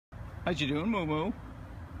How you doing, Moo Moo?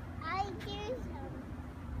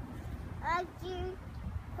 I do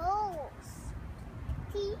holes.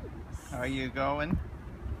 Teeth. How are you going?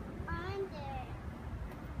 Under.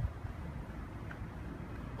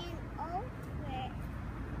 And over.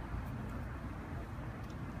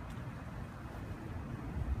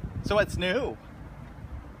 So what's new?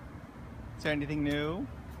 Is there anything new?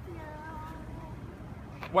 No.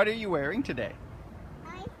 What are you wearing today?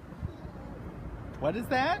 Ice cream. What is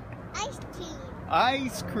that? Ice cream.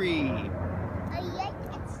 Ice cream. I like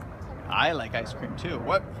ice cream. I like ice cream too.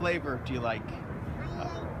 What flavor do you like? I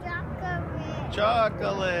like chocolate.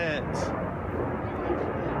 Chocolate.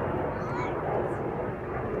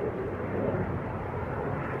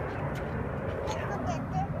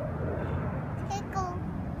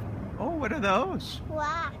 Oh, what are those?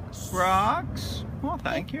 Rocks. Rocks? Oh,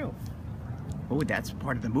 thank you. Oh, that's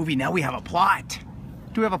part of the movie. Now we have a plot.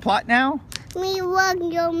 Do we have a plot now? We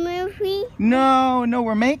want your movie? No,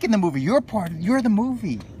 we're making the movie. You're the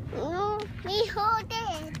movie. No, we hold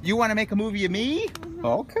it. You want to make a movie of me?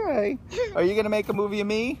 Okay. Are you going to make a movie of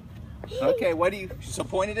me? Okay, so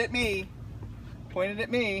point it at me. Point it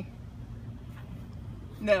at me.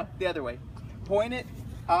 No, the other way. Point it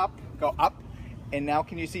up, go up, and now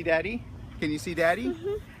can you see Daddy? Can you see Daddy?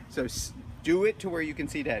 So do it to where you can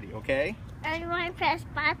see Daddy, okay? I want to press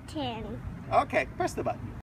button. Okay, press the button.